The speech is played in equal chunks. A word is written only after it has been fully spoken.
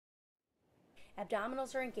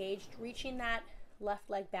Abdominals are engaged, reaching that left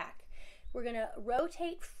leg back. We're going to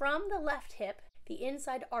rotate from the left hip. The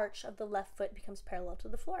inside arch of the left foot becomes parallel to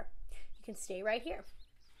the floor. You can stay right here.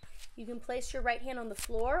 You can place your right hand on the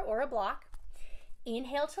floor or a block.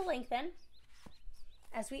 Inhale to lengthen.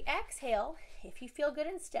 As we exhale, if you feel good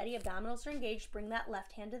and steady, abdominals are engaged, bring that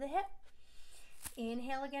left hand to the hip.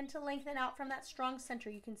 Inhale again to lengthen out from that strong center.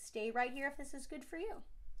 You can stay right here if this is good for you.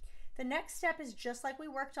 The next step is just like we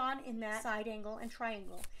worked on in that side angle and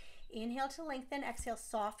triangle. Inhale to lengthen, exhale,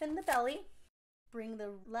 soften the belly. Bring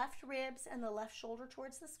the left ribs and the left shoulder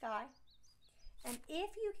towards the sky. And if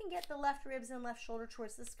you can get the left ribs and left shoulder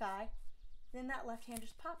towards the sky, then that left hand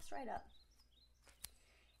just pops right up.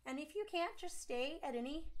 And if you can't, just stay at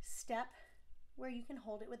any step where you can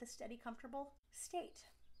hold it with a steady, comfortable state.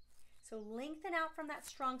 So lengthen out from that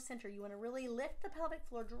strong center. You want to really lift the pelvic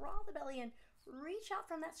floor, draw the belly in, reach out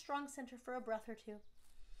from that strong center for a breath or two.